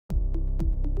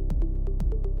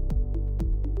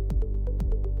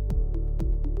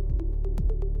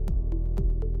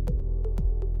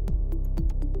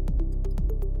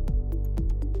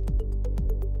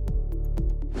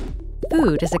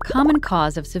Food is a common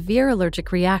cause of severe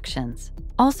allergic reactions,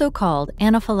 also called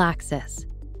anaphylaxis.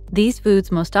 These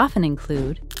foods most often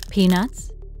include peanuts,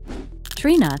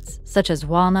 tree nuts such as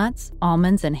walnuts,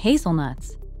 almonds, and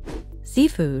hazelnuts,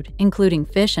 seafood including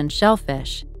fish and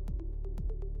shellfish,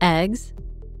 eggs,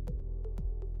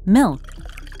 milk,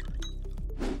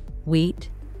 wheat,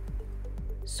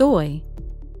 soy,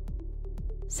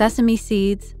 sesame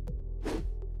seeds,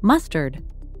 mustard,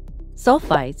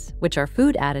 sulfites, which are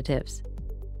food additives,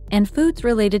 and foods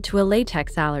related to a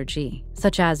latex allergy,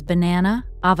 such as banana,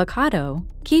 avocado,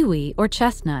 kiwi, or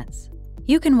chestnuts.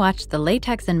 You can watch the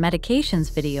Latex and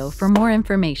Medications video for more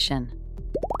information.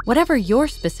 Whatever your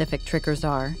specific triggers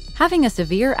are, having a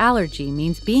severe allergy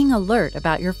means being alert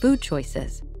about your food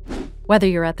choices. Whether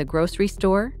you're at the grocery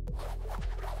store,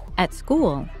 at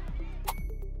school,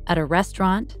 at a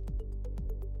restaurant,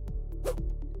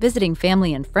 visiting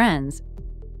family and friends,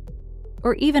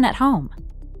 or even at home.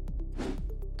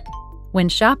 When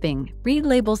shopping, read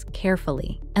labels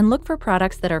carefully and look for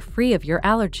products that are free of your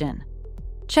allergen.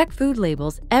 Check food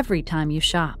labels every time you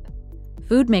shop.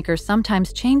 Food makers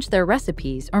sometimes change their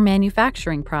recipes or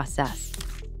manufacturing process.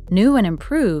 New and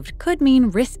improved could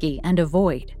mean risky and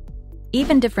avoid.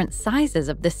 Even different sizes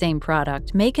of the same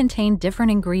product may contain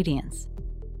different ingredients.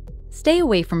 Stay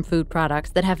away from food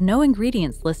products that have no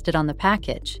ingredients listed on the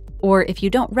package, or if you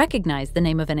don't recognize the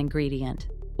name of an ingredient,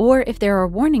 or if there are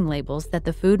warning labels that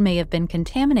the food may have been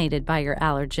contaminated by your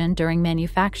allergen during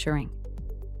manufacturing.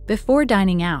 Before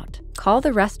dining out, call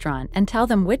the restaurant and tell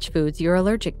them which foods you're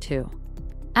allergic to.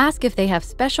 Ask if they have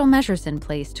special measures in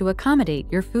place to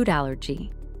accommodate your food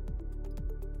allergy.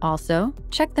 Also,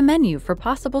 check the menu for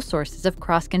possible sources of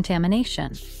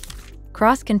cross-contamination.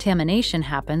 Cross-contamination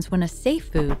happens when a safe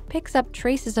food picks up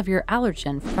traces of your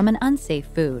allergen from an unsafe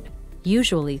food,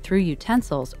 usually through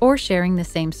utensils or sharing the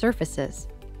same surfaces.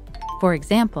 For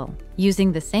example,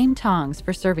 using the same tongs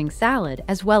for serving salad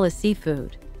as well as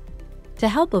seafood. To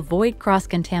help avoid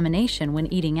cross-contamination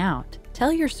when eating out,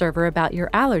 tell your server about your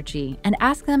allergy and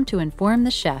ask them to inform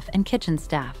the chef and kitchen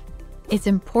staff. It's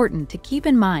important to keep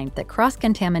in mind that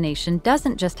cross-contamination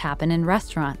doesn't just happen in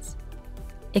restaurants.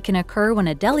 It can occur when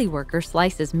a deli worker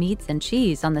slices meats and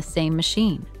cheese on the same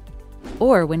machine,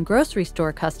 or when grocery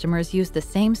store customers use the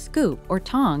same scoop or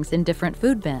tongs in different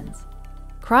food bins.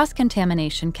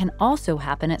 Cross-contamination can also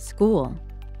happen at school,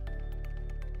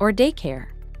 or daycare,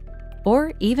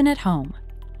 or even at home.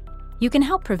 You can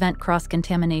help prevent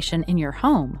cross-contamination in your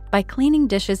home by cleaning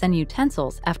dishes and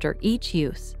utensils after each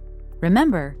use.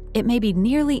 Remember, it may be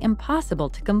nearly impossible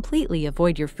to completely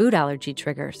avoid your food allergy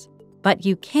triggers, but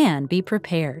you can be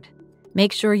prepared.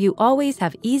 Make sure you always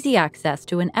have easy access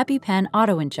to an EpiPen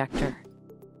Auto-Injector.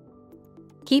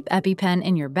 Keep EpiPen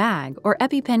in your bag or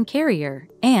EpiPen carrier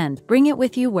and bring it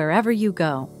with you wherever you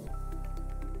go,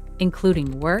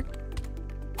 including work,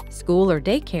 school or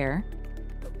daycare,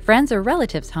 friends or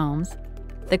relatives' homes,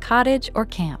 the cottage or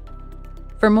camp.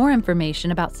 For more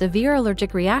information about severe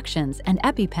allergic reactions and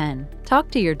EpiPen,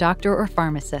 talk to your doctor or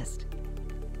pharmacist,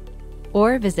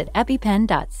 or visit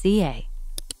epipen.ca.